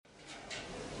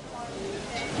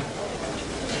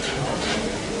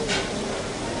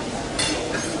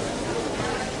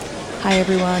Hi,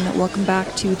 everyone. Welcome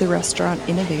back to The Restaurant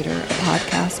Innovator, a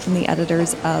podcast from the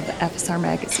editors of FSR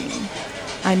Magazine.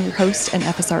 I'm your host and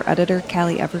FSR editor,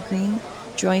 Callie Evergreen,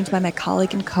 joined by my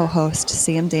colleague and co-host,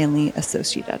 Sam Danley,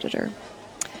 associate editor.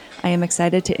 I am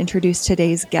excited to introduce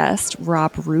today's guest,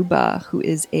 Rob Rubba, who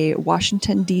is a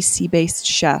Washington, D.C.-based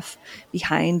chef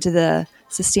behind the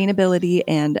sustainability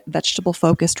and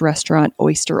vegetable-focused restaurant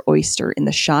Oyster Oyster in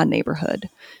the Shaw neighborhood,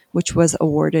 which was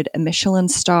awarded a Michelin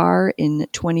star in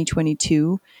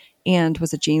 2022 and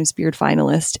was a James Beard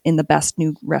finalist in the Best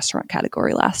New Restaurant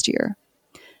category last year.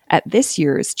 At this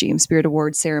year's James Beard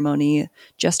Awards ceremony,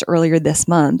 just earlier this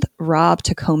month, Rob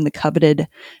took home the coveted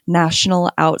National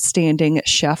Outstanding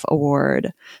Chef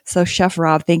Award. So, Chef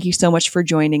Rob, thank you so much for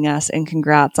joining us and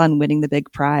congrats on winning the big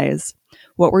prize.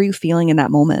 What were you feeling in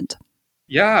that moment?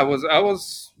 Yeah, I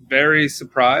was very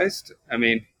surprised. I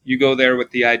mean, you go there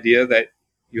with the idea that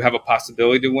you have a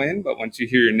possibility to win, but once you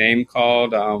hear your name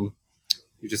called,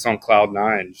 you're just on cloud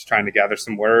nine, just trying to gather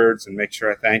some words and make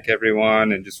sure I thank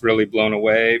everyone, and just really blown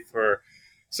away for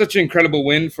such an incredible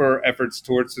win for our efforts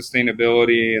towards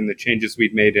sustainability and the changes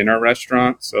we've made in our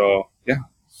restaurant. So yeah,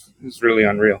 it was really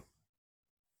unreal.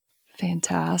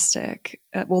 Fantastic.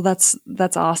 Well, that's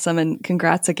awesome. And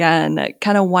congrats again.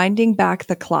 Kind of winding back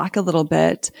the clock a little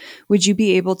bit, would you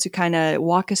be able to kind of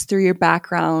walk us through your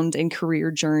background and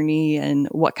career journey and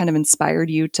what kind of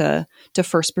inspired you to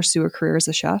first pursue a career as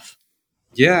a chef?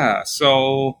 Yeah,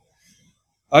 so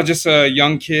I was just a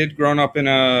young kid growing up in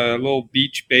a little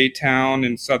beach bay town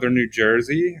in southern New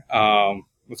Jersey.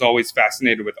 Was always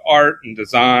fascinated with art and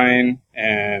design,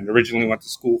 and originally went to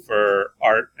school for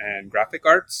art and graphic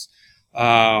arts.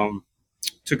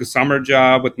 Took a summer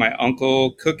job with my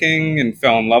uncle cooking and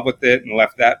fell in love with it and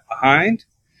left that behind.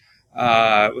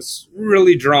 Was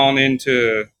really drawn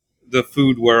into the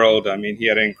food world. I mean, he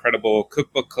had an incredible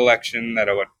cookbook collection that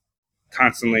I would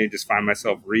constantly just find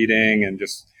myself reading and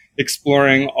just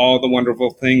exploring all the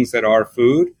wonderful things that are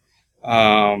food.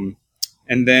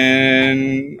 And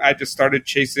then I just started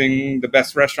chasing the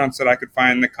best restaurants that I could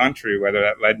find in the country, whether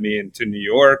that led me into New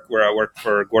York, where I worked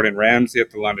for Gordon Ramsay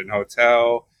at the London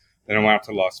Hotel. Then I went out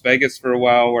to Las Vegas for a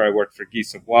while, where I worked for Guy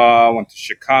Savoy, went to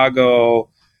Chicago,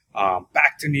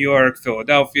 back to New York,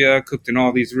 Philadelphia, cooked in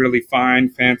all these really fine,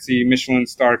 fancy Michelin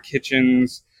star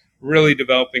kitchens, really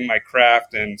developing my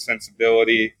craft and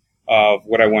sensibility of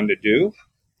what I wanted to do.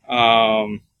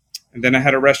 And then I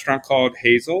had a restaurant called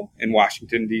Hazel in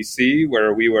Washington, D.C.,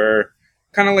 where we were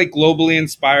kind of like globally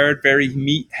inspired, very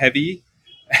meat heavy.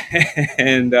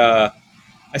 And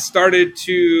I started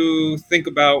to think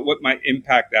about what my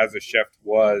impact as a chef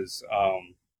was. A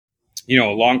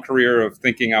long career of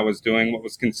thinking I was doing what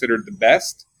was considered the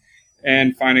best,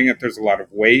 and finding that there's a lot of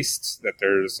waste, that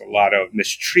there's a lot of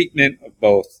mistreatment of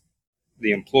both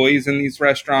the employees in these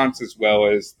restaurants as well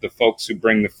as the folks who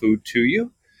bring the food to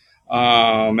you,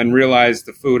 and realized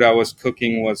the food I was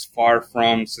cooking was far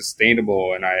from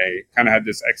sustainable. And I kind of had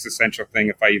this existential thing,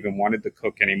 if I even wanted to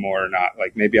cook anymore or not.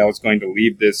 Like, maybe I was going to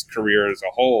leave this career as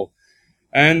a whole.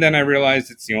 And then I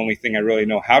realized it's the only thing I really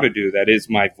know how to do. That is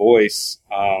my voice.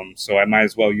 So I might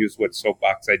as well use what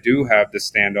soapbox I do have to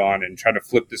stand on and try to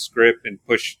flip the script and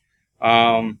push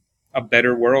a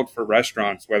better world for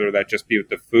restaurants, whether that just be with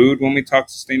the food when we talk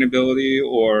sustainability,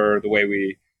 or the way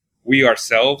we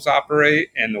ourselves operate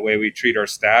and the way we treat our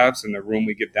staffs and the room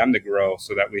we give them to grow,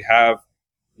 so that we have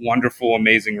wonderful,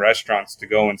 amazing restaurants to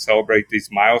go and celebrate these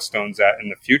milestones at in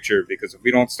the future. Because if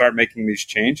we don't start making these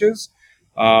changes,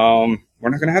 we're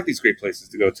not going to have these great places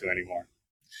to go to anymore.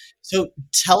 So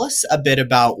tell us a bit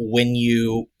about when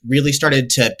you really started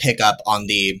to pick up on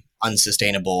the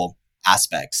unsustainable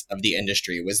aspects of the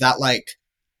industry. Was that like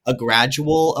a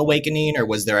gradual awakening, or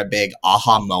was there a big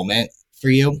aha moment for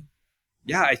you?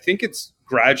 Yeah, I think it's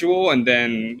gradual, and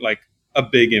then like a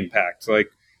big impact, like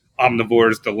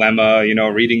Omnivore's Dilemma,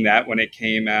 reading that when it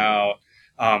came out,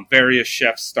 various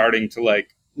chefs starting to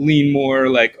like lean more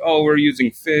like, oh, we're using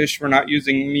fish, we're not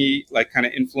using meat, like kind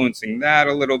of influencing that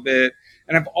a little bit.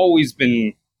 And I've always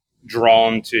been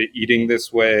drawn to eating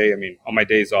this way. I mean, on my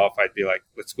days off, I'd be like,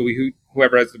 let's go eat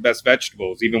whoever has the best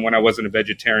vegetables, even when I wasn't a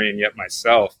vegetarian yet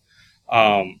myself.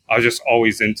 I was just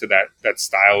always into that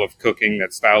style of cooking,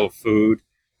 that style of food.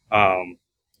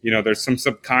 There's some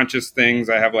subconscious things.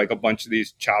 I have like a bunch of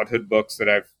these childhood books that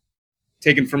I've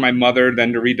taken from my mother,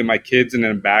 then to read to my kids. And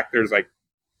then back, there's like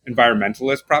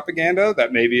environmentalist propaganda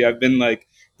that maybe I've been like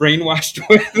brainwashed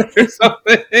with or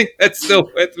something that's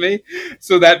still with me.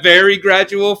 So that very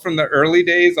gradual from the early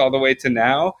days all the way to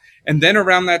now. And then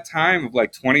around that time of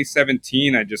like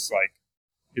 2017, I just like,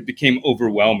 it became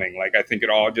overwhelming. Like, I think it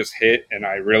all just hit, and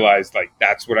I realized like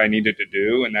that's what I needed to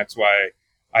do. And that's why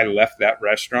I left that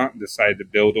restaurant and decided to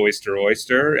build Oyster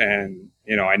Oyster. And,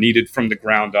 I needed from the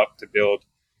ground up to build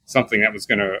something that was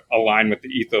going to align with the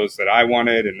ethos that I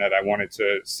wanted and that I wanted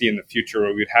to see in the future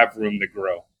where we'd have room to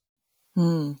grow.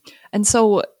 And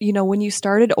so, when you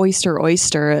started Oyster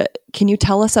Oyster, can you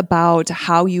tell us about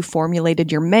how you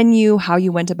formulated your menu, how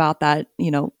you went about that,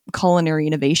 culinary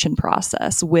innovation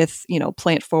process with,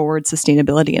 plant forward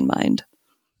sustainability in mind?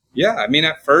 Yeah. I mean,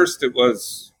 at first it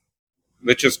was,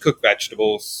 let's just cook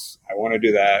vegetables. I want to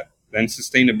do that. Then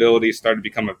sustainability started to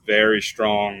become a very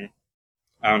strong,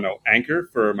 anchor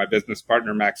for my business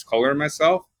partner, Max Culler, and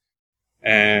myself.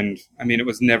 And I mean, it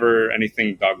was never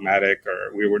anything dogmatic,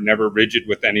 or we were never rigid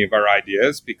with any of our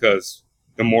ideas, because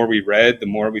the more we read, the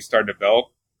more we started to develop,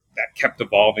 that kept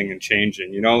evolving and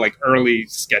changing. Like early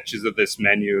sketches of this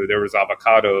menu, there was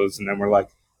avocados, and then we're like,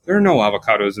 there are no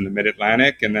avocados in the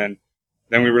Mid-Atlantic. And then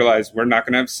we realized we're not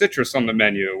going to have citrus on the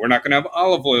menu. We're not going to have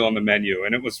olive oil on the menu.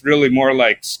 And it was really more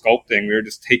like sculpting. We were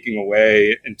just taking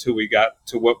away until we got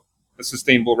to what a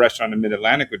sustainable restaurant in the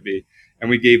Mid-Atlantic would be. And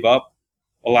we gave up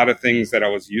a lot of things that I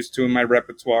was used to in my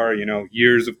repertoire,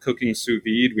 years of cooking sous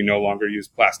vide. We no longer use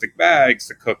plastic bags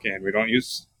to cook in. We don't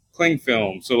use cling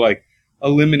film. So like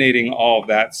eliminating all of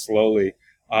that slowly.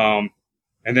 And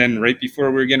then right before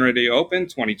we were getting ready to open,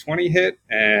 2020 hit,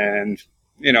 and,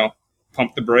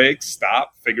 pump the brakes,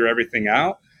 stop, figure everything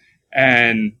out.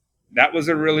 And that was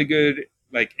a really good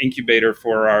incubator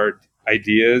for our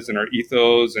ideas and our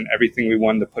ethos and everything we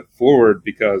wanted to put forward,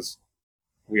 because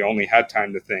we only had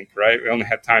time to think, right? We only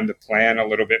had time to plan a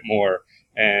little bit more.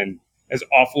 And as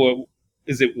awful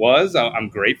as it was, I'm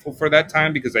grateful for that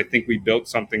time, because I think we built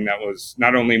something that was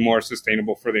not only more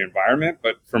sustainable for the environment,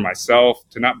 but for myself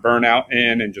to not burn out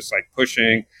in and just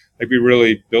pushing. We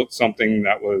really built something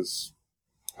that was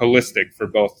holistic for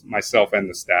both myself and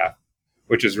the staff,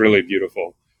 which is really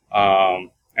beautiful.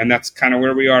 And that's kind of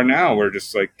where we are now. We're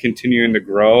just continuing to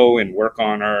grow and work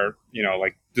on our,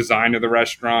 design of the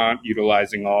restaurant,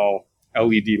 utilizing all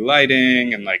LED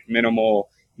lighting and minimal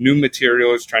new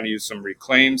materials, trying to use some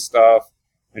reclaimed stuff,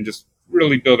 and just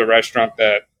really build a restaurant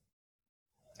that,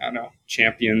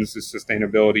 champions the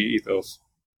sustainability ethos.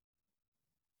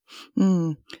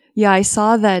 Yeah, I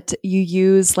saw that you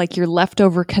use your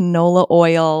leftover canola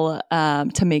oil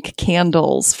to make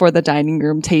candles for the dining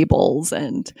room tables,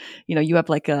 and you have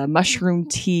a mushroom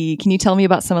tea. Can you tell me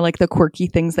about some of the quirky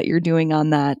things that you're doing on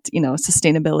that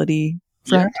sustainability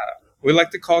front? Yeah, we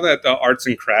like to call that the arts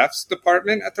and crafts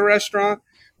department at the restaurant,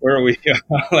 where we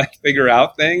figure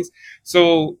out things.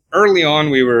 So early on,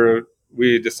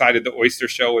 we decided the oyster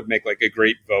shell would make a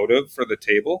great votive for the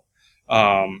table.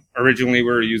 Originally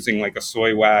we were using a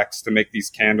soy wax to make these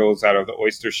candles out of the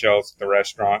oyster shells at the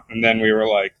restaurant. And then we were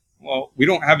like, well, we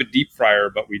don't have a deep fryer,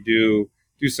 but we do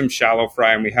some shallow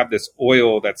fry. And we have this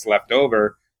oil that's left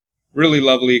over, really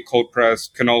lovely cold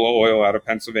pressed canola oil out of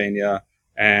Pennsylvania.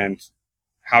 And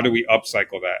how do we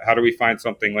upcycle that? How do we find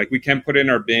something we can put in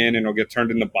our bin and it'll get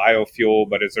turned into biofuel,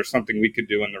 but is there something we could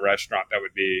do in the restaurant that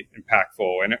would be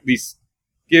impactful and at least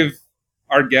give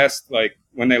our guests,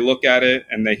 when they look at it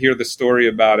and they hear the story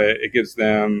about it, it gives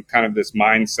them kind of this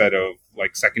mindset of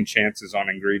second chances on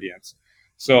ingredients.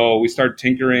 So we started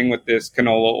tinkering with this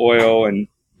canola oil and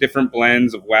different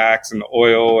blends of wax and the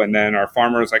oil. And then our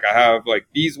farmers, I have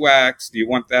beeswax. Do you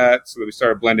want that? So we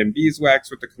started blending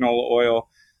beeswax with the canola oil.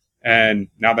 And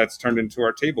now that's turned into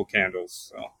our table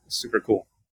candles. So it's super cool.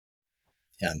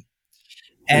 Yeah.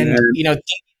 And, thinking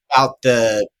about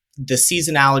the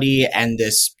seasonality and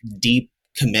this deep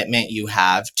commitment you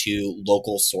have to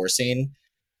local sourcing,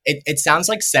 it sounds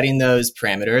like setting those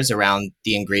parameters around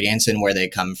the ingredients and where they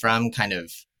come from kind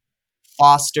of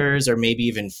fosters or maybe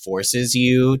even forces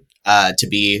you to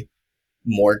be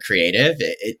more creative.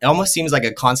 It almost seems like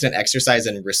a constant exercise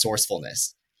in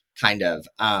resourcefulness, kind of.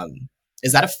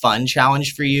 Is that a fun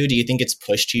challenge for you? Do you think it's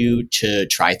pushed you to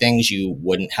try things you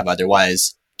wouldn't have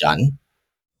otherwise done?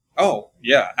 Oh,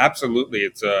 yeah, absolutely.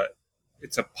 It's a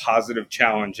positive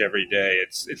challenge every day.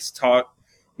 It's taught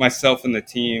myself and the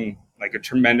team a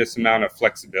tremendous amount of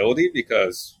flexibility,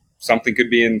 because something could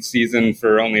be in season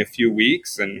for only a few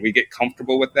weeks and we get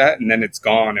comfortable with that, and then it's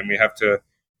gone and we have to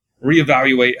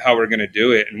reevaluate how we're going to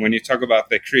do it. And when you talk about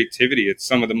the creativity, it's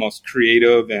some of the most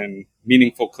creative and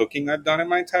meaningful cooking I've done in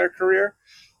my entire career.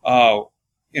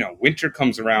 Winter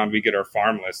comes around, we get our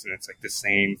farm list and it's the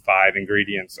same 5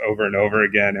 ingredients over and over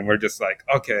again. And we're just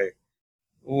okay,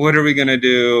 what are we going to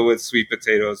do with sweet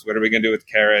potatoes? What are we going to do with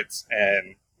carrots?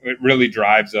 And it really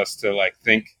drives us to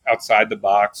think outside the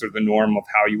box or the norm of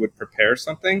how you would prepare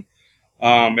something.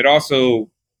 It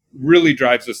also really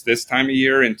drives us this time of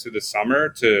year into the summer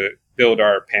to build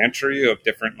our pantry of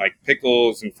different like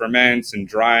pickles and ferments and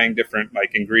drying different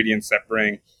like ingredients that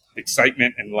bring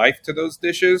excitement and life to those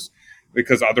dishes,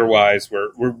 because otherwise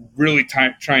we're really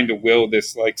trying to will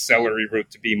this like celery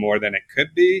root to be more than it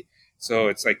could be. So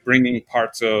it's like bringing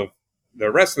parts of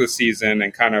the rest of the season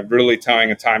and kind of really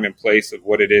telling a time and place of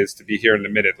what it is to be here in the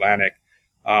Mid-Atlantic.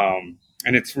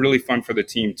 And it's really fun for the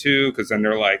team too, because then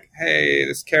they're like, hey,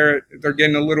 this carrot, they're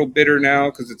getting a little bitter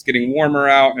now because it's getting warmer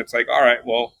out. And it's like, all right,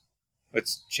 well,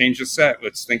 let's change the set.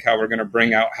 Let's think how we're going to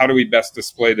bring out, how do we best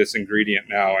display this ingredient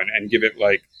now and give it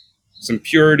like some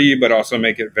purity, but also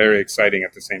make it very exciting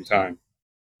at the same time.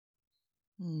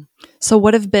 So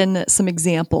what have been some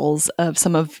examples of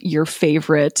some of your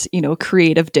favorite,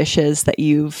 creative dishes that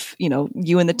you've,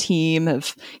 you and the team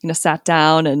have, sat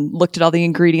down and looked at all the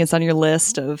ingredients on your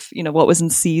list of, what was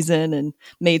in season and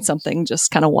made something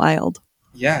just kind of wild?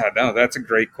 Yeah, no, that's a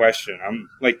great question. I'm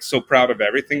like so proud of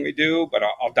everything we do, but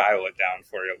I'll dial it down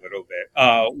for you a little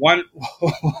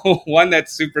bit. One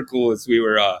that's super cool is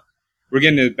we're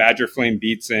getting the Badger Flame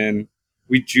beets in.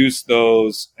 We juiced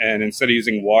those, and instead of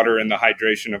using water in the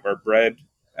hydration of our bread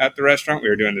at the restaurant, we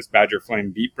were doing this Badger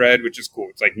Flame beet bread, which is cool.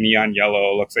 It's like neon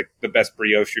yellow. It looks like the best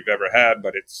brioche you've ever had,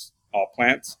 but it's all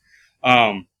plants.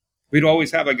 We'd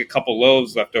always have like a couple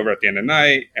loaves left over at the end of the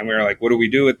night, and we were like, what do we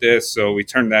do with this? So we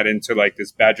turned that into like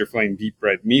this Badger Flame beet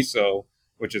bread miso,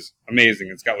 which is amazing.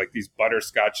 It's got like these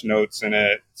butterscotch notes in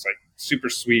it. It's like super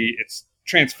sweet. It's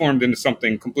transformed into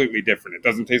something completely different. It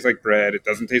doesn't taste like bread. It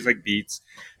doesn't taste like beets.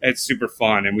 It's super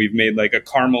fun. And we've made like a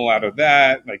caramel out of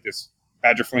that, like this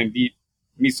Badger Flame beet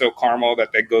miso caramel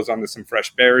that goes onto some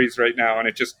fresh berries right now. And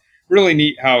it's just really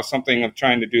neat how something of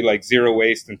trying to do like zero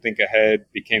waste and think ahead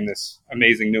became this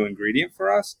amazing new ingredient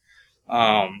for us.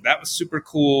 That was super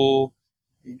cool.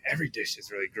 I mean, every dish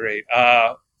is really great.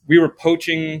 We were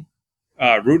poaching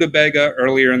rutabaga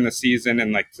earlier in the season,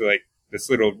 and like this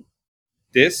little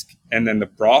disc, and then the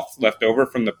broth left over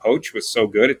from the poach was so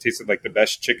good. It tasted like the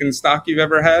best chicken stock you've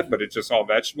ever had, but it's just all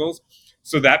vegetables.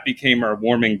 So that became our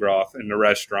warming broth in the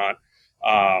restaurant.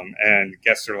 And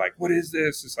guests are like, what is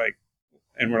this? It's like,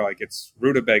 and we're like, it's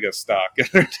rutabaga stock. And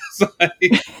they're just like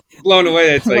blown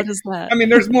away. It's like, what is that? I mean,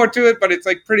 there's more to it, but it's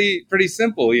like pretty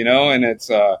simple, and it's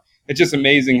just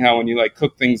amazing how when you like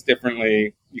cook things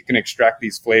differently, you can extract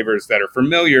these flavors that are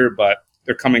familiar, but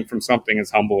they're coming from something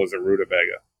as humble as a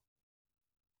rutabaga.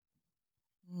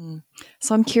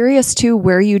 So I'm curious too,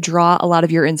 where you draw a lot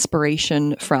of your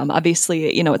inspiration from.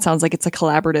 Obviously, it sounds like it's a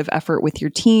collaborative effort with your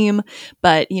team,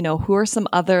 but who are some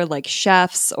other like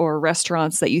chefs or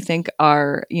restaurants that you think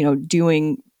are,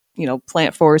 doing,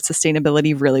 plant forward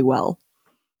sustainability really well?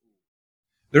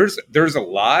 There's a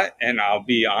lot, and I'll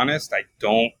be honest, I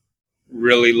don't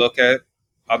really look at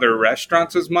other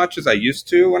restaurants as much as I used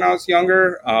to when I was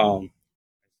younger.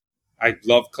 I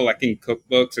love collecting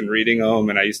cookbooks and reading them,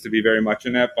 and I used to be very much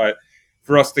in that. But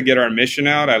for us to get our mission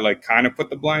out, I like kind of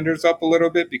put the blinders up a little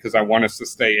bit because I want us to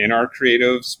stay in our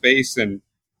creative space and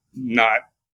not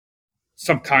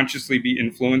subconsciously be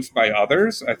influenced by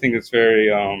others. I think it's very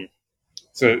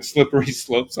it's a slippery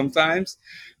slope sometimes.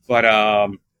 But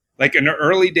like in the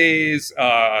early days,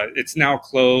 it's now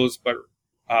closed, but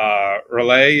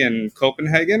Relais in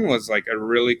Copenhagen was like a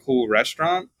really cool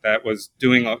restaurant that was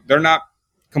doing. They're not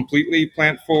completely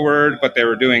plant forward, but they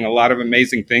were doing a lot of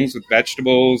amazing things with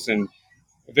vegetables and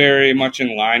very much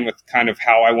in line with kind of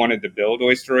how I wanted to build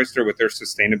Oyster Oyster with their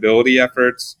sustainability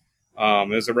efforts. It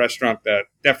was a restaurant that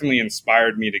definitely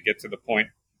inspired me to get to the point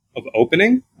of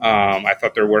opening. I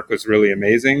thought their work was really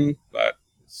amazing, but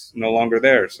it's no longer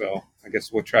there. So I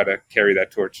guess we'll try to carry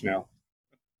that torch now.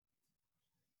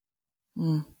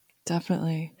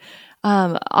 Definitely.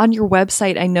 On your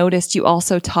website, I noticed you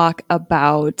also talk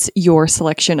about your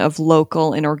selection of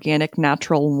local and organic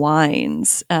natural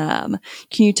wines. Can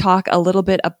you talk a little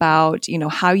bit about,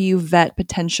 how you vet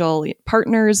potential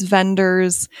partners,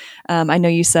 vendors? I know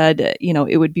you said,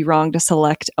 it would be wrong to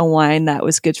select a wine that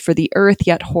was good for the earth,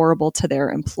 yet horrible to their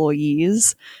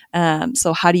employees.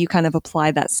 So how do you kind of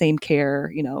apply that same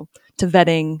care, to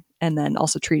vetting and then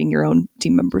also treating your own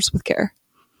team members with care?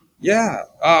 Yeah,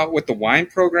 with the wine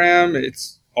program,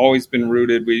 it's always been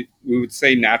rooted. We would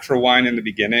say natural wine in the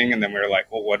beginning, and then we were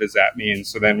like, well, what does that mean?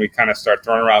 So then we kind of start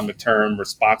throwing around the term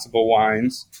responsible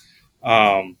wines.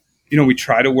 We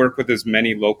try to work with as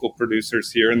many local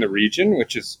producers here in the region,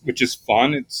 which is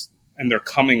fun. And they're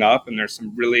coming up, and there's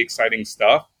some really exciting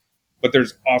stuff. But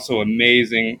there's also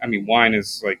amazing. I mean, wine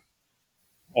is like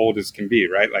old as can be,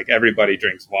 right? Like everybody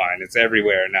drinks wine. It's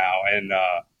everywhere now, and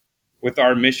with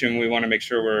our mission, we want to make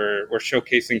sure we're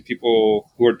showcasing people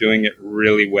who are doing it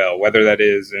really well, whether that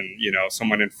is in,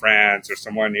 someone in France or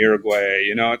someone in Uruguay.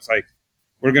 It's like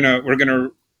we're gonna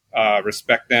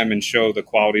respect them and show the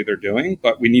quality they're doing,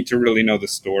 but we need to really know the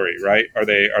story, right? Are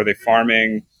they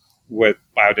farming with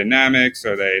biodynamics?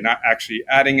 Are they not actually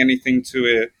adding anything to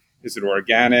it? Is it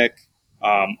organic?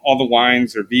 All the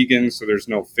wines are vegan, so there's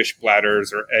no fish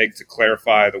bladders or egg to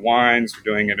clarify the wines. We're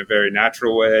doing it in a very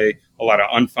natural way, a lot of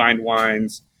unfined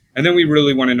wines. And then we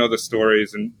really want to know the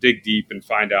stories and dig deep and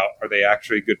find out, are they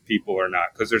actually good people or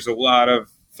not? Because there's a lot of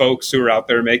folks who are out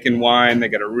there making wine. They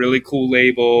got a really cool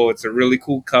label. It's a really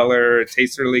cool color. It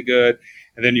tastes really good.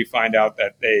 And then you find out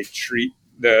that they treat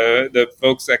the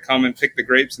folks that come and pick the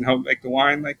grapes and help make the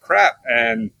wine like crap.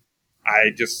 And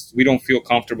we don't feel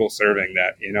comfortable serving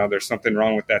that. There's something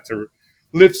wrong with that, to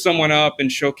lift someone up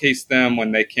and showcase them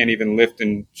when they can't even lift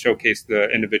and showcase the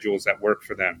individuals that work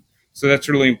for them. So that's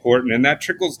really important. And that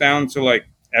trickles down to like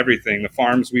everything. The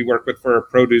farms we work with for our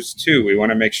produce too. We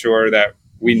want to make sure that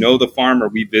we know the farm, or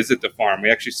we visit the farm.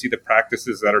 We actually see the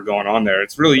practices that are going on there.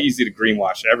 It's really easy to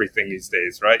greenwash everything these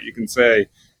days, right? You can say,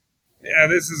 yeah,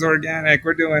 this is organic.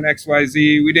 We're doing X, Y,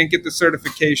 Z. We didn't get the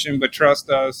certification, but trust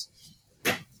us.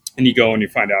 And you go and you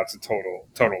find out it's a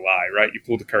total lie, right? You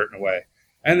pull the curtain away.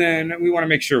 And then we want to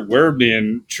make sure we're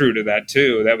being true to that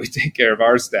too, that we take care of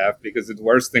our staff, because the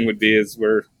worst thing would be is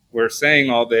we're saying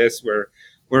all this, we're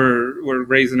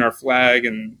raising our flag,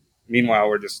 and meanwhile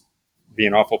we're just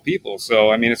being awful people.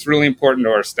 So, I mean, it's really important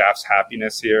to our staff's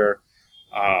happiness here,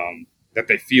 that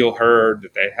they feel heard,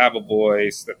 that they have a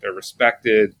voice, that they're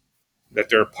respected, that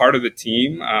they're a part of the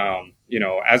team.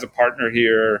 As a partner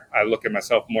here, I look at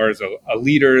myself more as a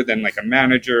leader than like a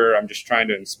manager. I'm just trying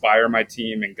to inspire my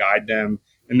team and guide them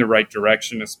in the right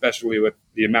direction, especially with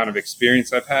the amount of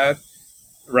experience I've had,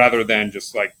 rather than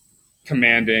just like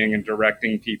commanding and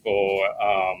directing people.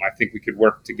 I think we could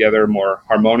work together more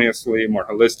harmoniously, more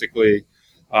holistically.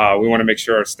 We want to make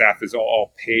sure our staff is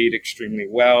all paid extremely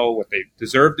well, what they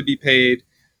deserve to be paid.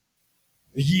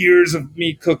 Years of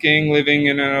me cooking, living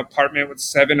in an apartment with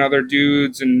 7 other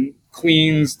dudes in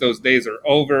Queens, those days are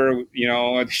over.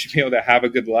 They should be able to have a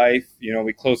good life.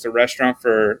 We close the restaurant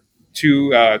for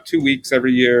 2 weeks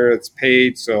every year. It's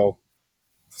paid, so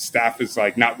staff is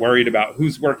like not worried about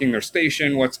who's working their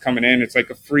station, what's coming in. It's like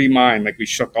a free mind. Like we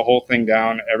shut the whole thing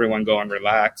down. Everyone go and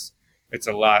relax. It's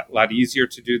a lot easier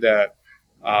to do that.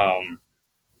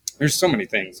 There's so many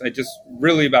things. I just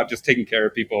really about just taking care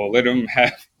of people, let them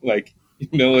have like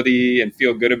humility and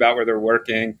feel good about where they're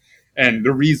working and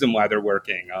the reason why they're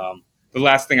working. The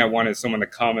last thing I want is someone to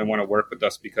come and want to work with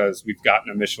us because we've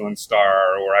gotten a Michelin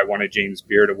star or I won a James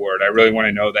Beard Award. I really want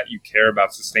to know that you care about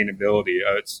sustainability.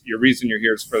 It's your reason you're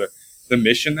here is for the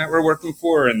mission that we're working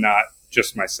for and not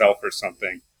just myself or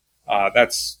something.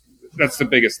 That's the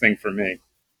biggest thing for me.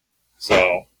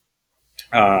 So,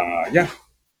 yeah.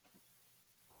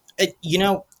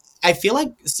 I feel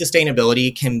like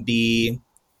sustainability can be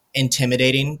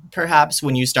intimidating, perhaps,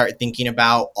 when you start thinking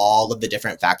about all of the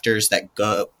different factors that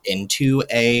go into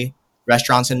a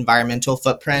restaurant's environmental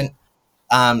footprint.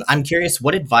 I'm curious,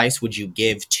 what advice would you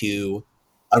give to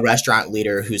a restaurant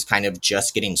leader who's kind of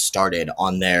just getting started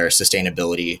on their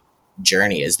sustainability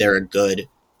journey? Is there a good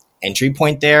entry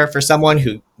point there for someone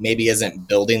who maybe isn't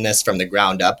building this from the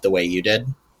ground up the way you did?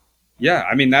 Yeah,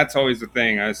 I mean, that's always the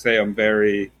thing. I say I'm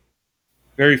very,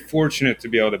 very fortunate to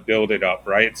be able to build it up,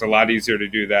 right? It's a lot easier to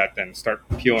do that than start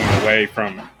peeling away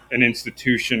from an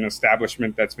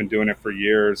establishment that's been doing it for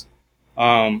years.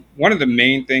 One of the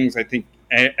main things I think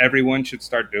everyone should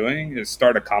start doing is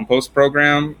start a compost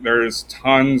program. There's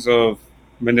tons of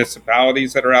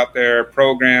municipalities that are out there,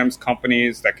 programs,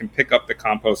 companies that can pick up the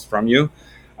compost from you.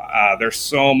 There's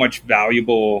so much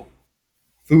valuable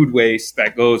food waste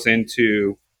that goes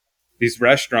into these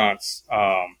restaurants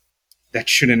that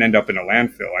shouldn't end up in a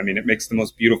landfill. I mean, it makes the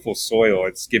most beautiful soil.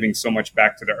 It's giving so much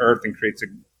back to the earth and creates a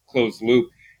closed loop.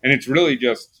 And it's really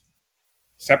just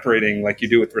separating like you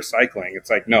do with recycling. It's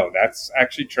like, no, that's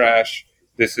actually trash.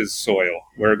 This is soil.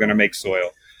 We're going to make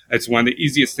soil. It's one of the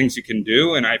easiest things you can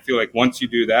do. And I feel like once you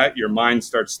do that, your mind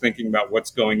starts thinking about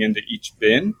what's going into each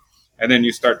bin. And then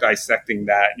you start dissecting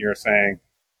that and you're saying,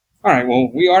 all right, well,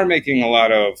 we are making a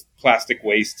lot of plastic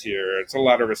waste here. It's a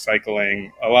lot of recycling.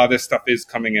 A lot of this stuff is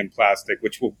coming in plastic,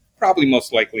 which will probably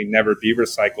most likely never be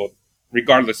recycled,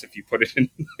 regardless if you put it in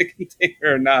the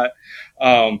container or not.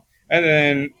 And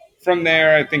then from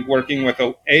there, I think working with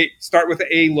start with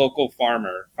a local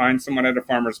farmer. Find someone at a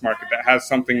farmer's market that has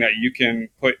something that you can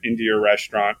put into your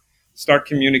restaurant. Start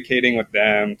communicating with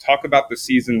them. Talk about the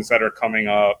seasons that are coming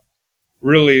up.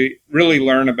 Really, really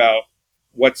learn about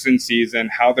what's in season,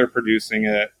 how they're producing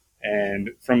it.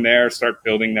 And from there, start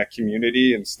building that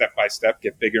community and step by step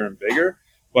get bigger and bigger.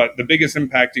 But the biggest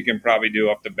impact you can probably do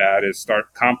off the bat is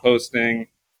start composting,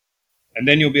 And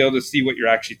then you'll be able to see what you're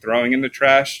actually throwing in the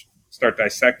trash, start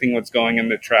dissecting what's going in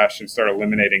the trash and start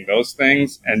eliminating those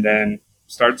things, and then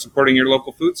start supporting your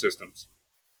local food systems.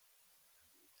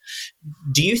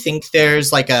 Do you think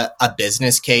there's like a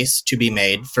business case to be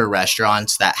made for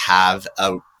restaurants that have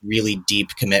a really deep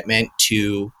commitment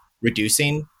to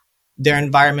reducing their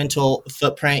environmental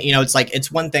footprint? You know, it's like,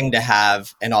 it's one thing to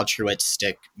have an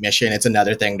altruistic mission. It's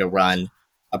another thing to run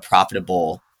a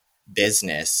profitable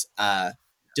business.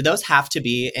 Do those have to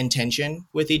be in tension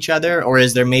with each other, or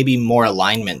is there maybe more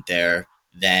alignment there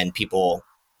than people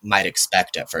might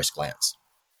expect at first glance?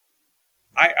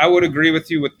 I would agree with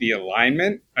you with the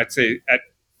alignment. I'd say at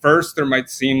first there might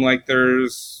seem like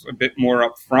there's a bit more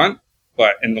up front,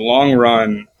 but in the long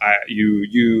run,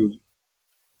 you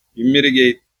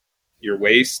mitigate your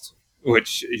waste,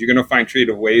 which you're going to find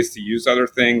creative ways to use other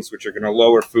things, which are going to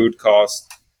lower food costs.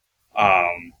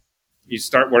 You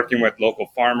start working with local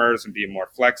farmers and being more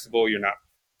flexible. You're not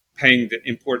paying to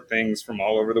import things from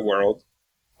all over the world.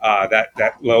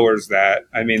 That lowers that.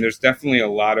 I mean, there's definitely a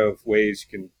lot of ways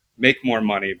you can make more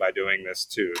money by doing this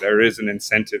too. There is an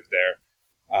incentive there.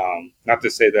 Not to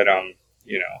say that I'm,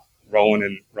 rolling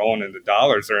in the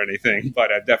dollars or anything,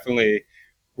 but I definitely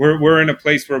we're in a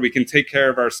place where we can take care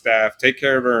of our staff, take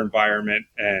care of our environment,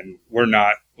 and we're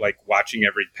not like watching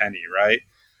every penny, right?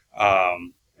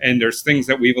 And there's things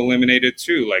that we've eliminated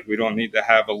too. Like we don't need to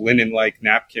have a linen-like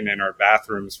napkin in our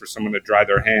bathrooms for someone to dry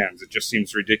their hands. It just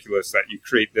seems ridiculous that you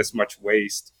create this much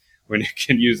waste when you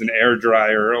can use an air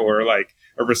dryer or like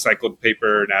a recycled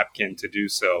paper napkin to do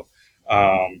so.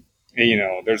 And,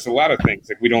 there's a lot of things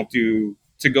like we don't do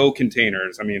to-go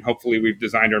containers. I mean, hopefully we've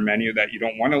designed our menu that you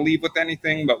don't want to leave with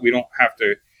anything, but we don't have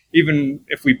to, even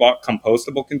if we bought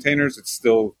compostable containers, it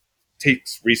still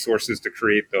takes resources to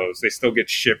create those. They still get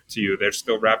shipped to you. They're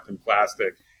still wrapped in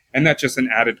plastic. And that's just an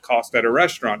added cost at a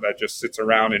restaurant that just sits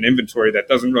around in inventory that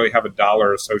doesn't really have a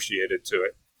dollar associated to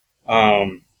it.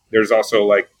 There's also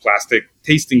like plastic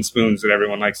tasting spoons that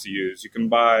everyone likes to use. You can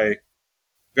buy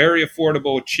very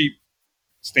affordable, cheap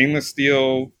stainless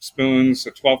steel spoons,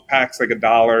 so 12 packs like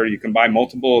 $1. You can buy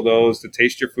multiple of those to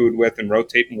taste your food with and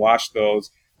rotate and wash those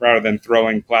rather than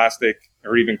throwing plastic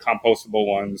or even compostable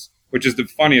ones, which is the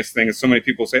funniest thing is so many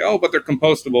people say, oh, but they're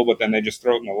compostable, but then they just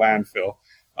throw it in the landfill.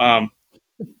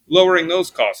 Lowering those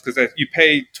costs because you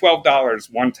pay $12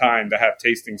 one time to have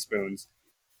tasting spoons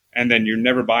and then you're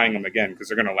never buying them again because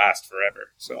they're going to last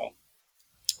forever. So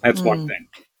that's one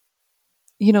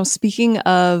thing. Speaking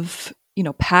of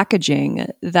packaging,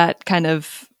 that kind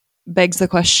of begs the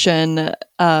question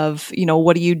of,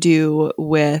 what do you do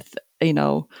with,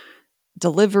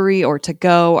 delivery or to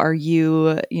go? Are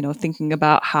you, thinking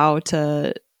about how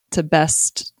to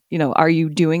best, are you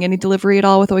doing any delivery at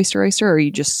all with Oyster Oyster, or are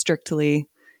you just strictly,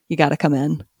 you got to come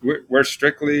in? We're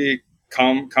strictly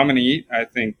come and eat. I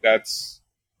think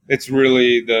it's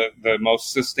really the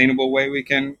most sustainable way we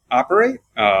can operate.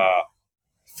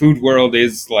 Food world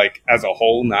is like as a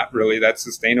whole not really that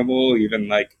sustainable, even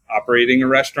like operating a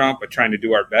restaurant, but trying to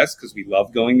do our best because we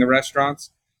love going to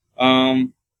restaurants.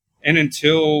 And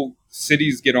until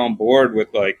cities get on board with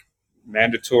like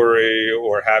mandatory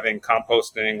or having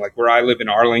composting, like where I live in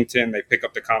Arlington, they pick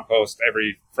up the compost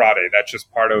every Friday. That's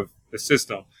just part of the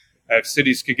system. If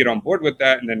cities could get on board with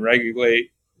that and then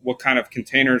regulate what kind of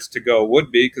containers to go would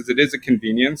be, because it is a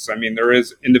convenience. I mean, there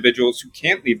is individuals who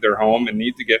can't leave their home and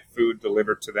need to get food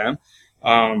delivered to them.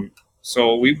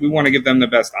 So we want to give them the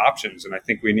best options. And I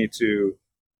think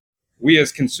we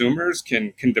as consumers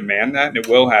can demand that, and it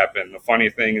will happen. The funny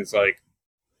thing is like,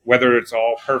 whether it's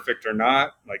all perfect or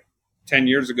not, like 10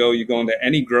 years ago, you go into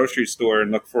any grocery store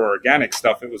and look for organic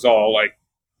stuff. It was all like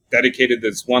dedicated to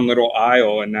this one little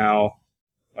aisle. And now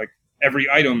every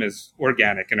item is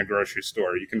organic in a grocery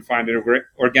store. You can find an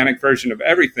organic version of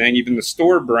everything. Even the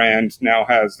store brand now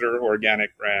has their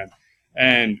organic brand.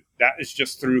 And that is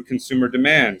just through consumer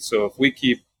demand. So if we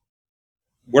keep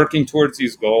working towards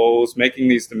these goals, making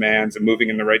these demands and moving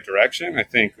in the right direction, I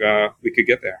think we could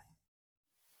get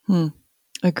there.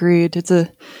 Agreed. It's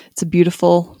a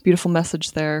beautiful, beautiful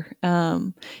message there.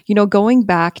 Going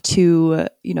back to,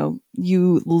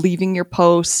 you leaving your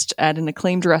post at an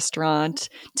acclaimed restaurant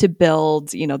to build,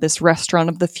 this restaurant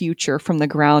of the future from the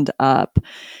ground up,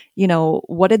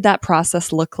 what did that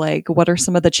process look like? What are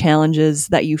some of the challenges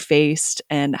that you faced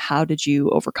and how did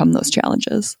you overcome those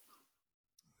challenges?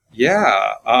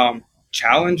 Yeah.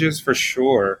 Challenges for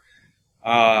sure.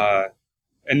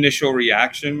 Initial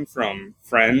reaction from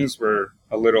friends were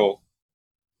a little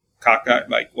cockeyed,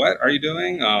 like, what are you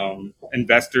doing?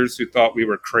 Investors who thought we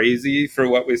were crazy for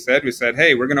what we said. We said,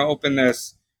 hey, we're going to open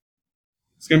this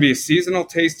it's going to be a seasonal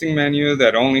tasting menu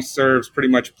that only serves pretty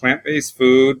much plant-based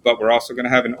food, but we're also going to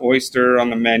have an oyster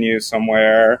on the menu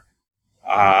somewhere.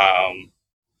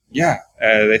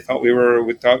 They thought we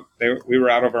were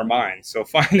out of our minds. So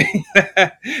finding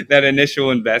that initial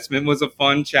investment was a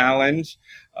fun challenge.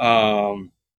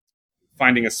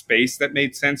 Finding a space that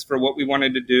made sense for what we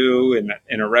wanted to do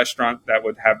in a restaurant that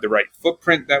would have the right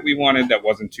footprint that we wanted, that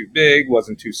wasn't too big,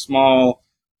 wasn't too small.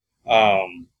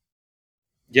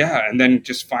 And then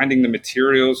just finding the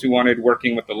materials we wanted,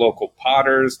 working with the local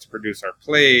potters to produce our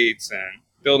plates, and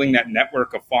building that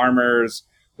network of farmers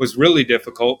was really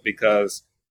difficult because,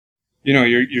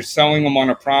 you're selling them on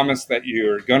a promise that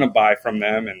you're going to buy from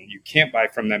them, and you can't buy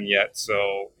from them yet.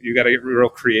 So you got to get real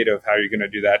creative how you're going to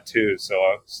do that too. So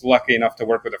I was lucky enough to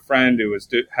work with a friend who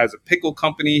has a pickle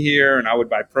company here, and I would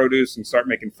buy produce and start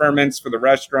making ferments for the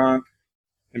restaurant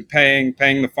and paying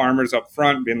the farmers up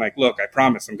front, being like, look, I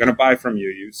promise I'm going to buy from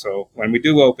you. So when we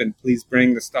do open, please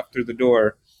bring the stuff through the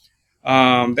door.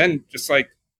 Then just like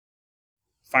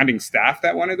finding staff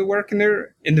that wanted to work in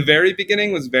there in the very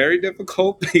beginning was very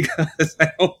difficult because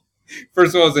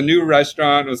first of all, it was a new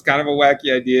restaurant. It was kind of a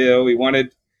wacky idea. We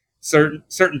wanted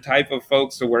certain type of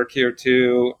folks to work here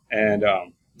too. And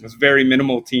it was a very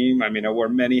minimal team. I mean, I wore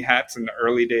many hats in the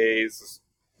early days.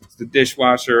 I was the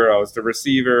dishwasher. I was the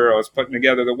receiver. I was putting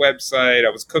together the website. I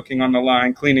was cooking on the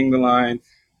line, cleaning the line.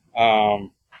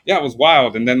 It was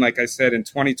wild. And then, like I said, in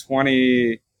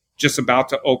 2020, just about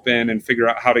to open and figure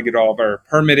out how to get all of our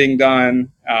permitting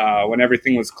done when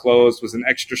everything was closed was an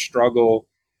extra struggle.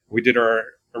 We did our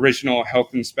original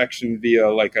health inspection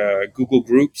via like a Google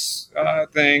Groups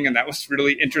thing, and that was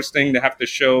really interesting to have to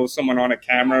show someone on a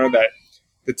camera that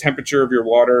the temperature of your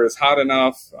water is hot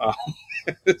enough.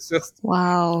 It's just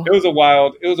wow. It was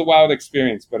a wild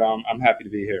experience, but I'm happy to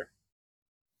be here.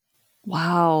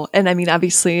 Wow. And I mean,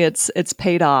 obviously it's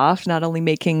paid off, not only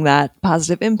making that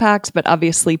positive impact, but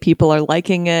obviously people are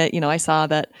liking it. I saw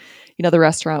that, the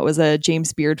restaurant was a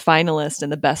James Beard finalist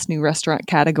in the best new restaurant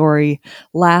category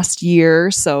last year.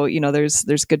 So,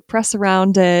 there's good press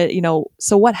around it,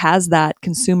 so what has that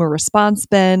consumer response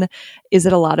been? Is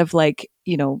it a lot of like,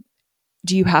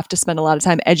 do you have to spend a lot of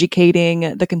time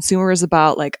educating the consumers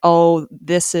about like, oh,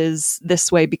 this is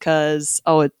this way because,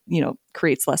 it,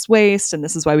 creates less waste and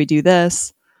this is why we do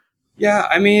this? Yeah,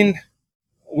 I mean,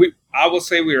 I will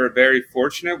say we are very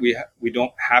fortunate. We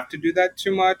don't have to do that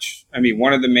too much. I mean,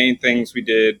 one of the main things we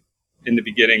did in the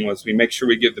beginning was we make sure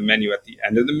we give the menu at the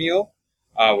end of the meal.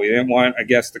 We didn't want a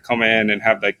guest to come in and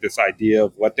have like this idea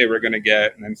of what they were going to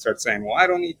get and then start saying, well, I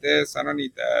don't eat this, I don't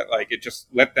eat that. Like, it just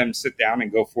let them sit down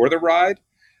and go for the ride.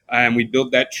 And we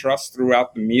build that trust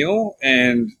throughout the meal,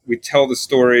 and we tell the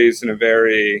stories in a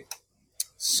very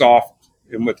soft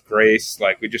and with grace.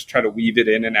 Like, we just try to weave it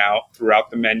in and out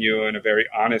throughout the menu in a very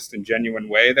honest and genuine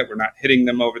way, that we're not hitting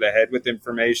them over the head with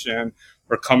information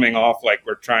or coming off like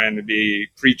we're trying to be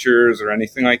preachers or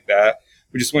anything like that.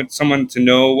 We just want someone to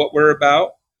know what we're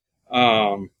about.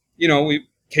 We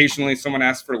occasionally someone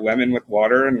asks for lemon with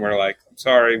water, and we're like, I'm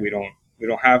sorry, we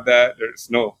don't have that. There's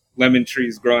no lemon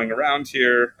trees growing around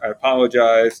here. I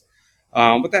apologize.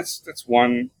 But that's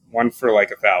one for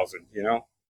like 1,000,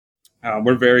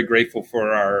 We're very grateful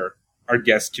for our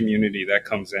guest community that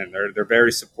comes in. They're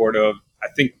very supportive. I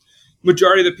think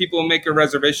majority of the people who make a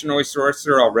reservation at Oyster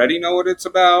Oyster already know what it's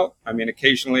about. I mean,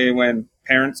 occasionally when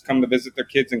parents come to visit their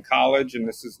kids in college and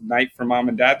this is night for mom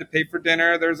and dad to pay for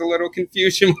dinner, there's a little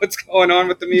confusion what's going on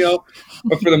with the meal.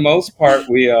 But for the most part,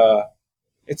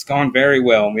 it's gone very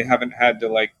well, and we haven't had to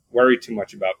like worry too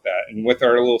much about that. And with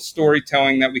our little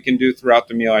storytelling that we can do throughout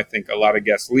the meal, I think a lot of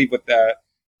guests leave with that.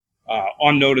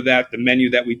 On note of that, the menu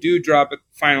that we do drop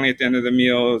finally at the end of the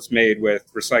meal is made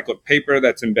with recycled paper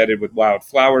that's embedded with wild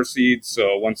flower seeds.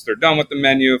 So once they're done with the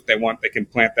menu, if they want, they can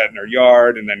plant that in their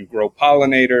yard and then grow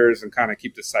pollinators and kind of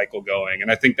keep the cycle going.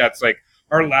 And I think that's like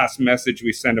our last message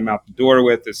we send them out the door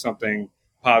with, is something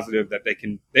positive that they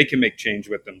can make change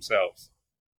with themselves.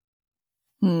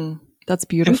 That's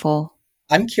beautiful.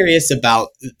 I'm curious about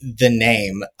the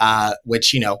name,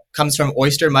 which, comes from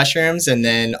oyster mushrooms and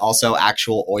then also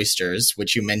actual oysters,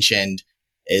 which you mentioned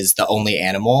is the only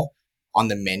animal on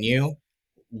the menu.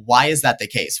 Why is that the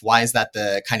case? Why is that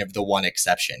the kind of the one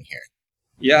exception here?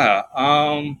 Yeah,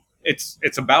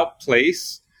 it's about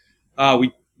place.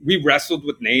 We wrestled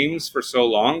with names for so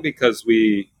long because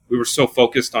we were so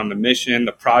focused on the mission,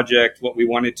 the project, what we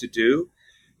wanted to do,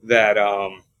 that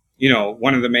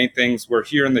one of the main things, we're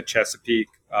here in the Chesapeake.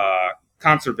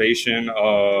 Conservation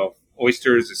of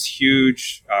oysters is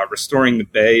huge. Restoring the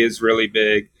bay is really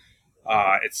big.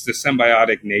 It's the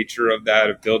symbiotic nature of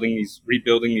that, of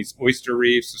rebuilding these oyster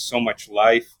reefs. There's so much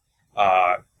life.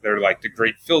 They're like the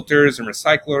great filters and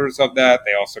recyclers of that.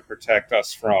 They also protect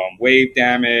us from wave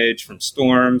damage, from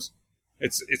storms.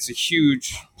 It's a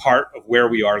huge part of where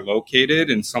we are located,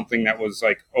 and something that was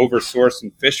like oversourced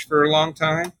and fished for a long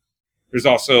time. There's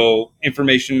also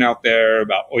information out there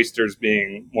about oysters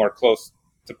being more close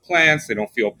to plants. They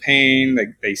don't feel pain.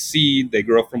 They seed. They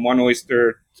grow from one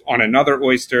oyster on another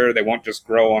oyster. They won't just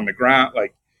grow on the ground.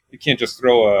 Like, you can't just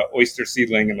throw a oyster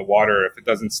seedling in the water. If it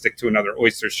doesn't stick to another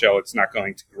oyster shell, it's not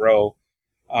going to grow.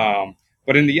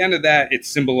 But in the end of that, it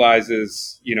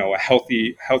symbolizes, a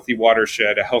healthy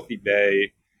watershed, a healthy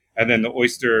bay. And then the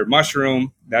oyster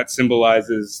mushroom, that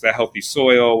symbolizes the healthy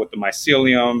soil with the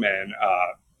mycelium and,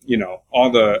 all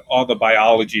the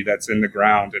biology that's in the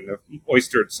ground. And the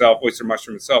oyster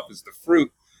mushroom itself is the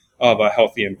fruit of a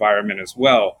healthy environment as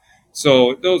well.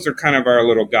 So those are kind of our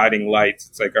little guiding lights.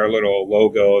 It's like our little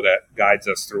logo that guides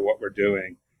us through what we're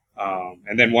doing.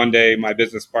 And then one day my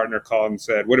business partner called and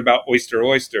said, "What about Oyster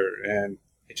Oyster?" And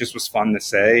it just was fun to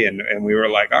say. And we were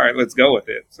like, all right, let's go with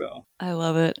it. So I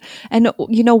love it. And,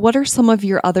 what are some of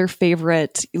your other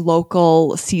favorite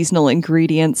local seasonal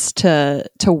ingredients to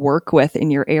work with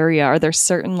in your area? Are there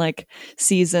certain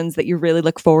seasons that you really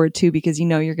look forward to because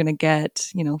you're going to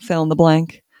get, fill in the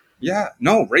blank? Yeah,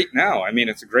 no, right now. I mean,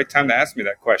 it's a great time to ask me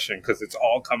that question because it's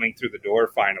all coming through the door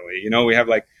finally. We have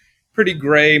pretty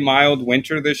gray, mild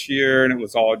winter this year, and it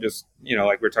was all just,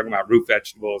 we're talking about root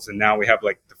vegetables, and now we have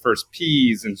the first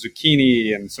peas and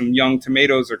zucchini, and some young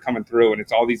tomatoes are coming through, and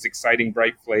it's all these exciting,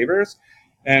 bright flavors.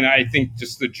 And I think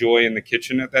just the joy in the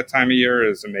kitchen at that time of year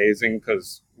is amazing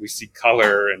because we see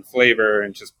color and flavor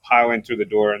and just piling through the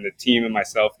door, and the team and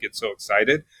myself get so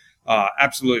excited.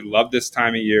 Absolutely love this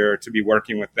time of year to be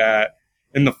working with that.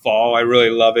 In the fall, I really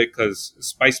love it because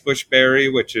spicebush berry,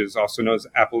 which is also known as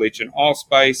Appalachian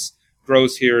allspice,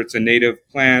 grows here. It's a native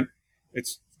plant. It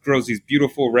grows these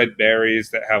beautiful red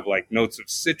berries that have notes of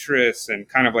citrus and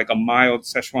kind of a mild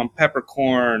Szechuan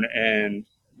peppercorn, and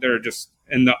they're just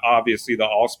obviously the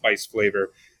allspice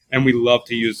flavor. And we love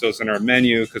to use those in our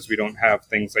menu because we don't have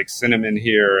things like cinnamon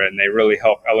here, and they really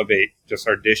help elevate just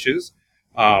our dishes.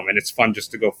 And it's fun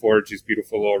just to go forage these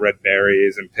beautiful little red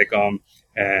berries and pick them.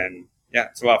 And yeah,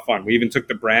 it's a lot of fun. We even took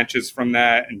the branches from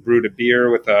that and brewed a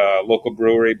beer with a local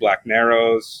brewery, Black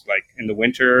Narrows, in the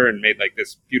winter, and made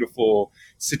this beautiful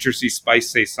citrusy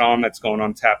spice saison that's going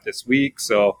on tap this week.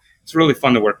 So it's really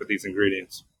fun to work with these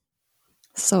ingredients.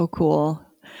 So cool.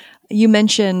 You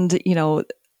mentioned,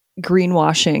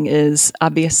 greenwashing is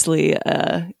obviously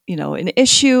an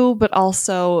issue, but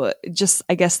also just,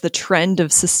 I guess, the trend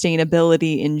of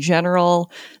sustainability in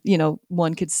general,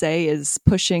 one could say is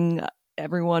pushing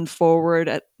everyone forward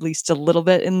at least a little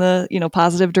bit in the,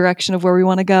 positive direction of where we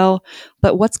want to go.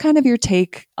 But what's kind of your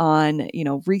take on,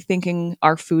 rethinking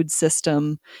our food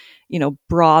system,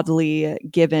 broadly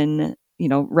given,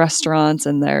 restaurants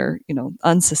and their,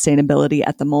 unsustainability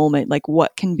at the moment?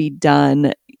 What can be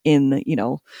done in,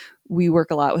 we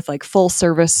work a lot with full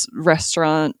service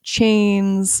restaurant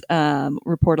chains,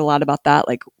 report a lot about that.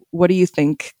 What do you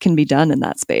think can be done in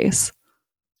that space?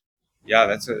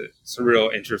 Yeah, it's a real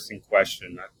interesting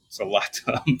question. It's a lot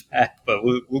to unpack, but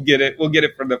we'll get it. We'll get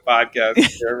it for the podcast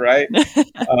here, right?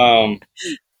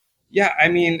 Yeah, I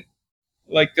mean,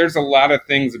 there's a lot of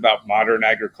things about modern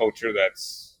agriculture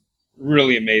that's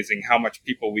really amazing. How much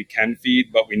people we can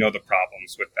feed, but we know the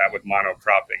problems with that, with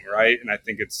monocropping, right? And I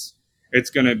think it's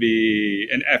going to be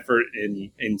an effort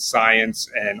in science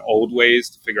and old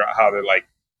ways to figure out how to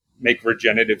make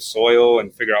regenerative soil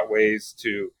and figure out ways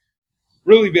to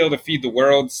really be able to feed the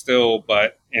world still,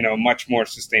 but in a much more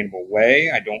sustainable way.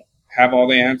 I don't have all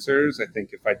the answers. I think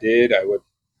if I did, I would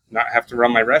not have to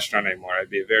run my restaurant anymore.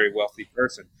 I'd be a very wealthy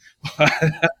person.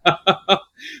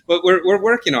 But we're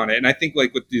working on it. And I think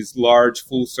with these large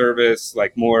full service,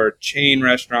 more chain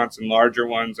restaurants and larger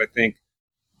ones, I think,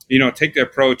 take the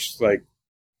approach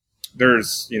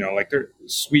there's, their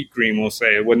Sweet Green will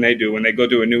say when they go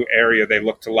to a new area, they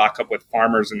look to lock up with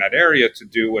farmers in that area to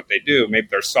do what they do. Maybe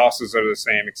their sauces are the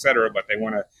same, et cetera, but they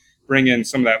want to bring in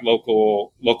some of that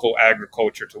local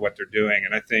agriculture to what they're doing.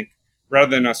 And I think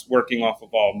rather than us working off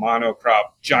of all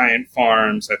monocrop giant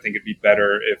farms, I think it'd be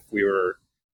better if we were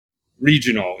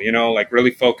regional,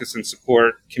 really focus and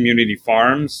support community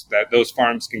farms, that those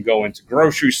farms can go into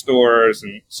grocery stores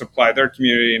and supply their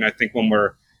community. And I think when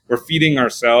we're feeding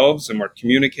ourselves and we're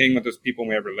communicating with those people and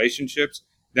we have relationships,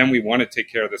 then we want to take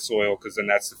care of the soil because then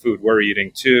that's the food we're eating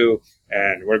too.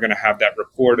 And we're going to have that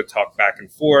rapport to talk back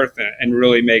and forth and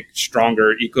really make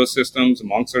stronger ecosystems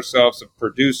amongst ourselves of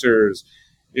producers,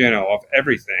 of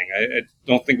everything. I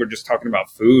don't think we're just talking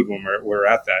about food when we're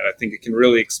at that. I think it can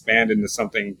really expand into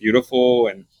something beautiful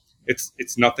and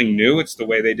it's nothing new. It's the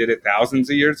way they did it thousands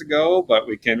of years ago, but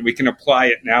we can apply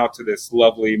it now to this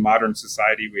lovely modern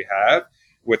society we have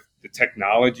with the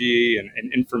technology and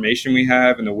information we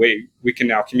have, and the way we can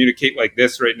now communicate like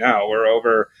this right now. We're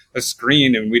over a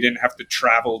screen and we didn't have to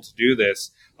travel to do this.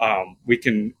 We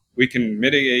can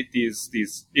mitigate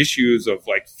these issues of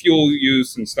like fuel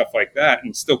use and stuff like that,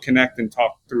 and still connect and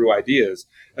talk through ideas.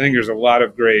 I think there's a lot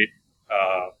of great,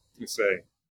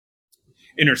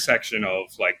 intersection of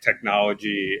like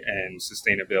technology and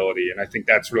sustainability. And I think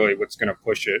that's really what's going to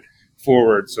push it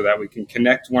forward, so that we can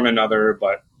connect one another,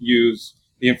 but use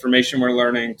the information we're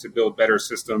learning to build better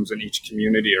systems in each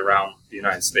community around the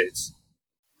United States.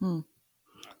 Well,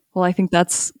 I think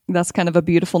that's kind of a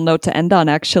beautiful note to end on,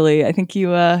 actually. I think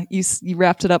you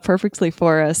wrapped it up perfectly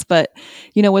for us. But,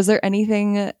 was there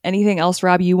anything else,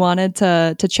 Rob, you wanted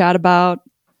to chat about?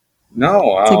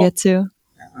 No. To get to?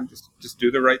 Just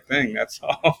do the right thing. That's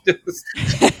all.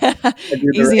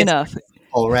 Easy enough.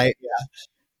 All right. Yeah.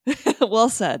 Well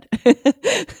said.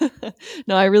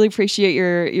 No, I really appreciate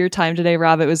your time today,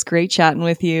 Rob. It was great chatting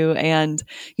with you. And,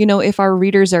 if our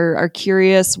readers are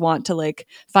curious, want to like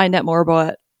find out more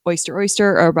about Oyster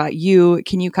Oyster or about you,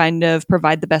 can you kind of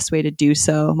provide the best way to do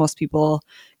so? Most people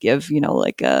give,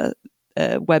 like a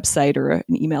website or an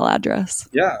email address.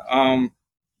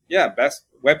 Best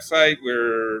website,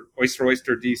 we're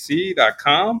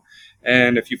oysteroysterdc.com.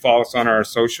 And if you follow us on our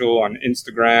social on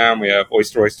Instagram, we have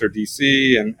Oyster Oyster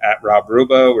DC and at Rob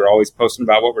Rubba. We're always posting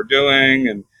about what we're doing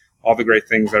and all the great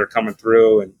things that are coming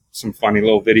through, and some funny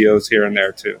little videos here and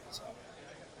there too. So.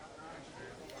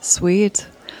 Sweet.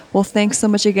 Well, thanks so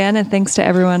much again. And thanks to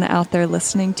everyone out there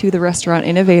listening to The Restaurant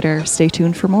Innovator. Stay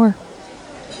tuned for more.